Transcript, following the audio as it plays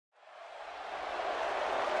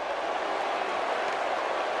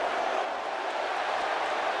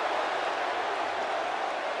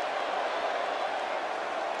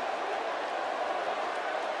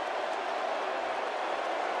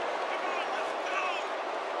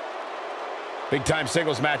Big-time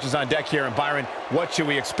singles matches on deck here. And Byron, what should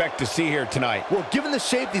we expect to see here tonight? Well, given the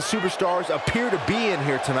shape these superstars appear to be in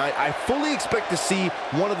here tonight, I fully expect to see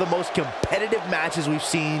one of the most competitive matches we've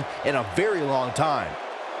seen in a very long time.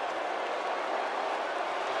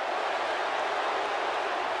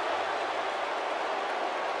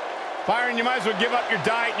 Byron, you might as well give up your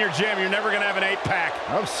diet in your gym. You're never going to have an 8-pack.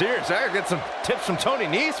 I'm serious. I gotta get some tips from Tony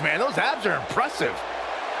Nese, man. Those abs are impressive.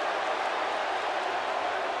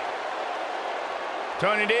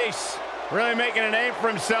 Tony Nese really making a name for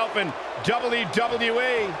himself in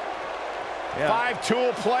WWE. Yeah.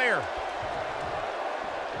 5-tool player.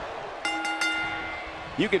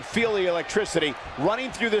 You can feel the electricity running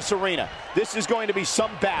through this arena. This is going to be some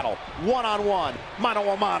battle. One-on-one,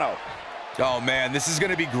 mano-a-mano. Oh, man, this is going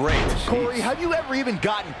to be great. Corey, have you ever even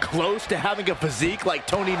gotten close to having a physique like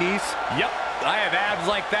Tony Nese? Yep, I have abs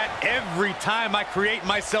like that every time I create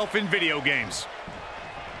myself in video games.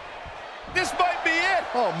 This might be it.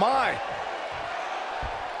 Oh, my.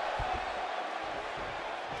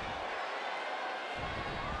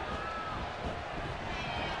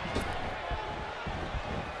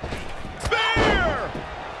 Spear!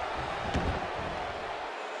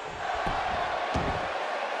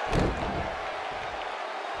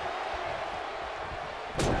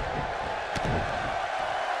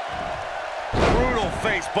 Brutal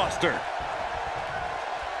face buster.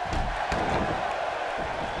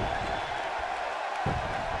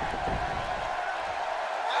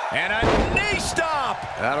 And a knee stop.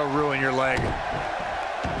 That'll ruin your leg.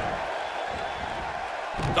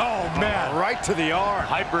 Oh, man. Right to the arm.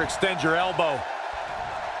 Hyperextend your elbow.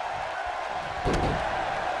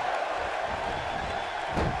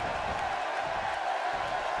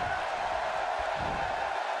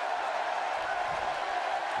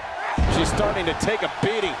 She's starting to take a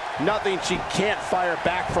beating. Nothing she can't fire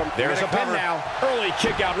back from. There's a pin now. Early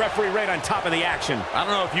kick out. Referee right on top of the action. I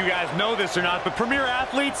don't know if you guys know this or not, but premier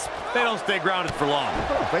athletes, they don't stay grounded for long.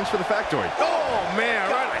 Oh, thanks for the factoid. Oh,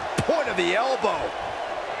 man, right at the point of the elbow.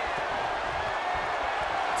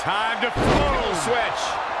 Time to Full switch.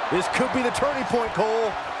 This could be the turning point,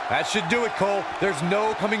 Cole. That should do it, Cole. There's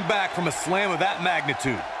no coming back from a slam of that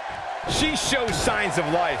magnitude. She shows signs of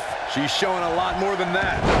life. She's showing a lot more than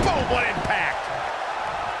that. Boom, what impact.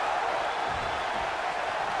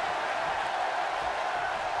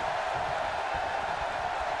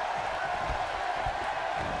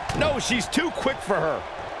 No, she's too quick for her.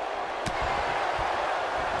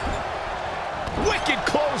 Wicked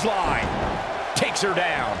clothesline. Takes her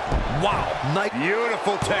down. Wow. Nice.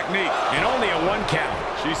 Beautiful technique. And only a 1 count.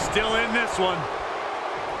 She's still in this one.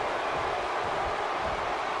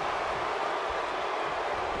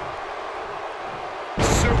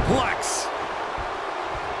 Suplex.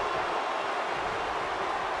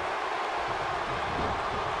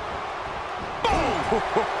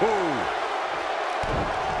 Boom.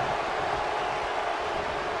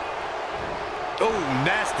 Oh,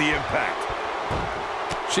 nasty impact.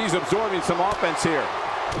 She's absorbing some offense here.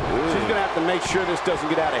 She's going to have to make sure this doesn't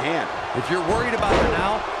get out of hand. If you're worried about her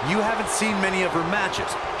now, you haven't seen many of her matches.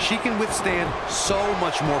 She can withstand so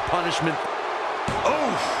much more punishment.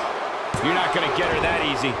 Oh, You're not going to get her that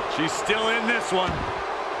easy. she's still in this one.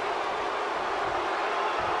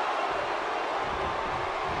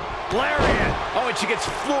 Lariat. Oh, and she gets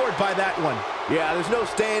floored by that one. Yeah, there's no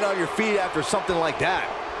staying on your feet after something like that.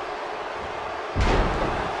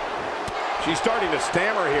 She's starting to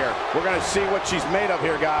stammer here. We're going to see what she's made of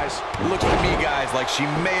here, guys. It looks to me, guys, like she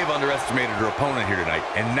may have underestimated her opponent here tonight,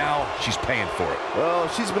 and now she's paying for it. Well,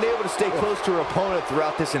 she's been able to stay close to her opponent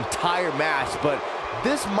throughout this entire match, but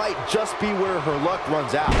this might just be where her luck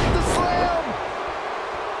runs out. The slam!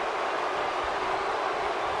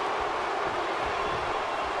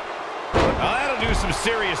 Oh, that'll do some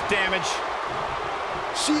serious damage.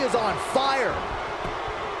 She is on fire.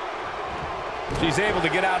 She's able to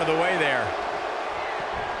get out of the way there.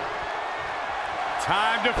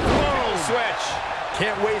 Time to Full switch.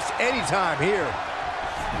 Can't waste any time here.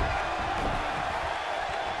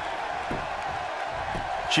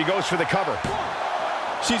 She goes for the cover.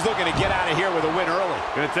 She's looking to get out of here with a win early.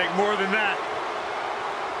 Gonna take more than that.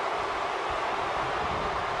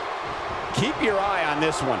 Keep your eye on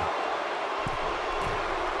this one.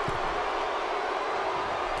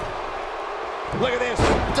 Look at this.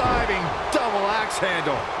 Diving double axe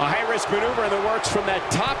handle. A high-risk maneuver in the works from that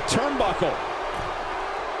top turnbuckle.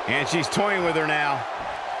 And she's toying with her now.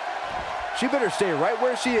 She better stay right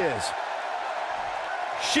where she is.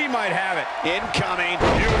 She might have it. Incoming.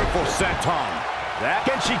 Beautiful senton. That.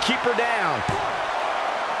 Can she keep her down?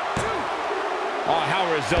 Oh, how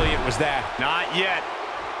resilient was that? Not yet.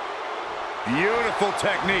 Beautiful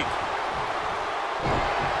technique.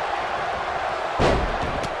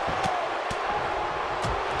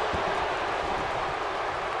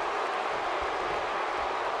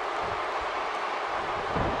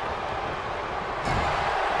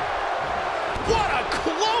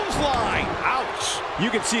 clothesline. Ouch. You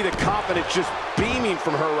can see the confidence just beaming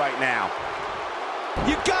from her right now.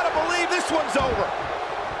 You gotta believe this one's over.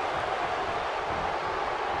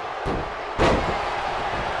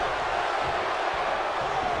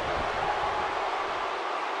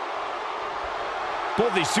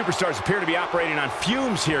 Both these superstars appear to be operating on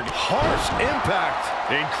fumes here. Harsh impact.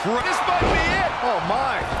 Incredible. This might be it. Oh,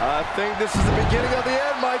 my. I think this is the beginning of the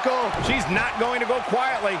end, Michael. She's not going to go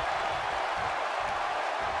quietly.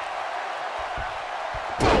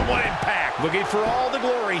 Oh, what impact. Looking for all the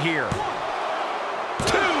glory here.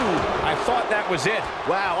 2. I thought that was it.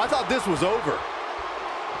 Wow, I thought this was over.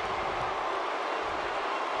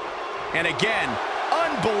 And again,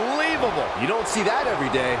 unbelievable. You don't see that every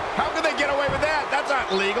day. How can they get away with that? That's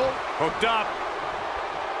not legal. Hooked up.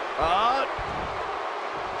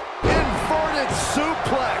 Inverted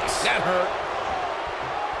suplex. That hurt.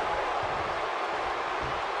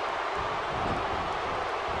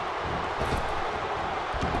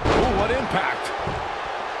 Ooh, what impact.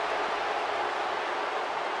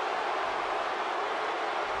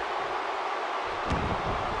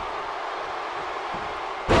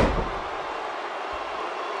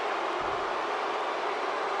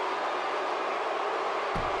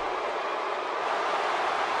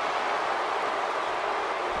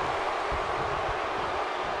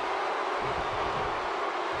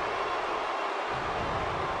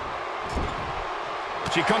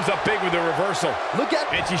 She comes up big with a reversal. Look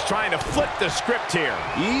at... And she's trying to flip the script here.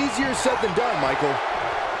 Easier said than done, Michael.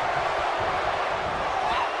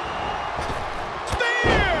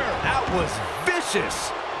 Spear! That was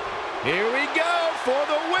vicious. Here we go for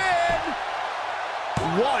the win.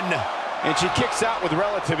 1. And she kicks out with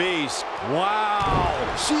relative ease. Wow.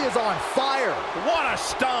 She is on fire. What a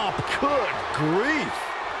stomp. Good grief.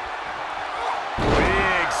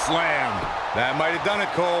 Big slam. That might have done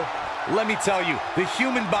it, Cole. Let me tell you, the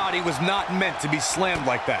human body was not meant to be slammed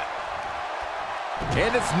like that.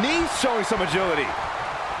 And its knees showing some agility.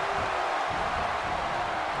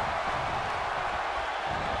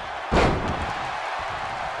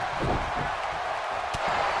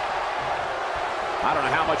 I don't know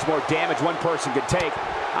how much more damage one person could take.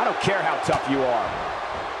 I don't care how tough you are.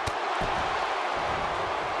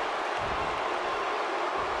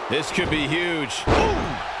 This could be huge.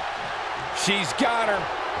 Ooh! She's got her.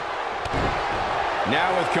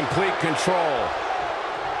 Now with complete control.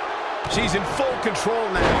 She's in full control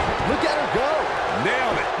now. Look at her go.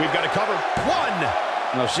 Nailed it. We've got to cover.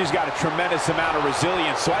 1. No, she's got a tremendous amount of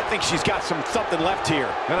resilience, so I think she's got something left here.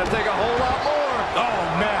 Gonna take a whole lot more.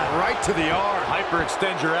 Oh, man, right to the arm.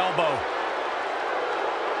 Hyperextend your elbow.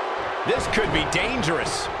 This could be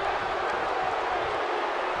dangerous.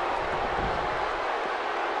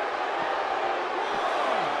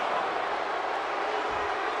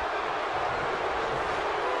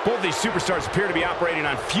 Both these superstars appear to be operating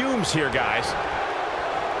on fumes here, guys.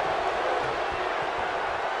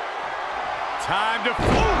 Time to...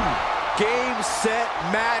 Boom! Game, set,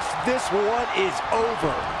 match. This one is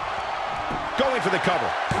over. Going for the cover.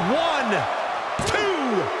 1, 2.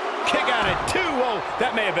 Kick out at 2. Oh,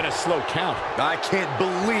 that may have been a slow count. I can't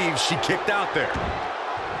believe she kicked out there.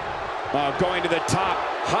 Going to the top.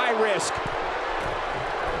 High risk.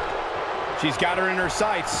 She's got her in her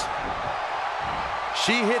sights.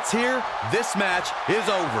 She hits here, this match is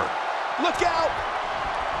over. Look out!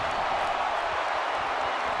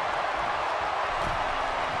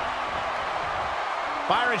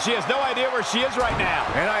 Byron, she has no idea where she is right now.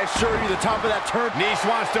 And I assure you, the top of that turn... Nice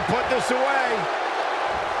wants to put this away.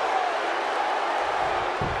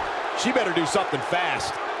 She better do something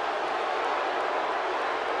fast.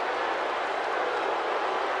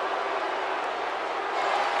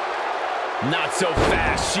 Not so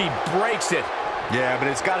fast. She breaks it. Yeah, but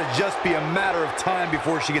it's got to just be a matter of time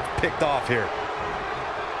before she gets picked off here.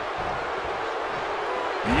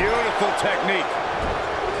 Beautiful technique.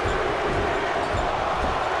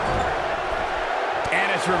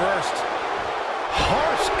 And it's reversed.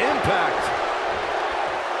 Harsh impact.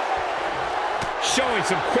 Showing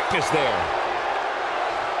some quickness there.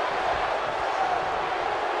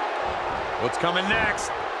 What's coming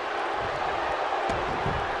next?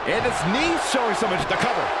 And its knees showing so much. The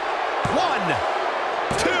cover. 1,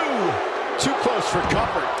 2. Too close for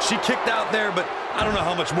comfort. She kicked out there, but I don't know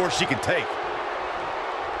how much more she can take.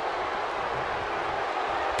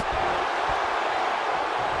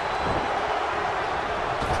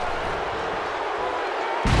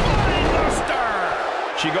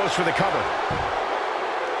 She goes for the cover.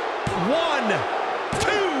 1,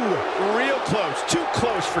 2. Real close. Too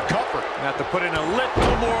close for comfort. Have to put in a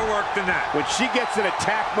little more work than that. When she gets in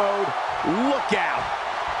attack mode, look out.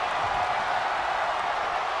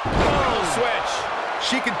 switch.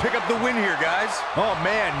 She can pick up the win here, guys. Oh,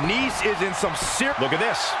 man, Nice is in some serious... Look at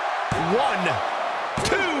this. 1,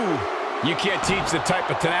 2. You can't teach the type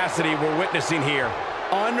of tenacity we're witnessing here.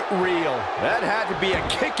 Unreal. That had to be a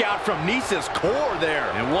kick out from Nice's core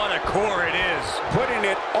there. And what a core it is. Putting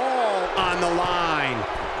it all on the line.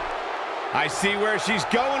 I see where she's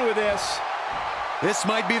going with this. This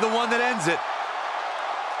might be the one that ends it.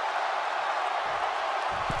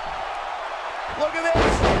 Look at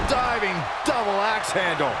this. Diving double axe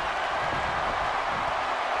handle.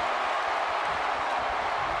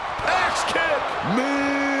 Axe kick.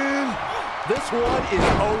 Man, this one is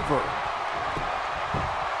over.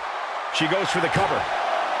 She goes for the cover.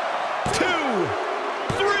 2,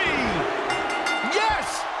 3.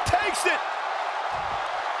 Yes! Takes it!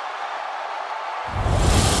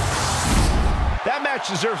 That match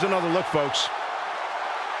deserves another look, folks.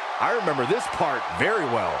 I remember this part very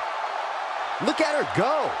well. Look at her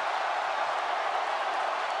go.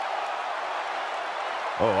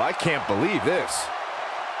 Oh, I can't believe this.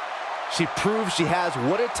 She proves she has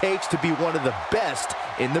what it takes to be one of the best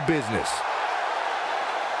in the business.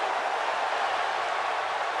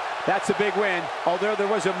 That's a big win, although there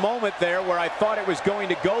was a moment there where I thought it was going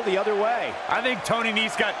to go the other way. I think Tony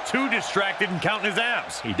Nese got too distracted in counting his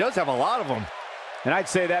abs. He does have a lot of them. And I'd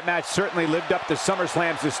say that match certainly lived up to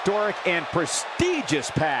SummerSlam's historic and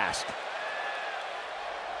prestigious past.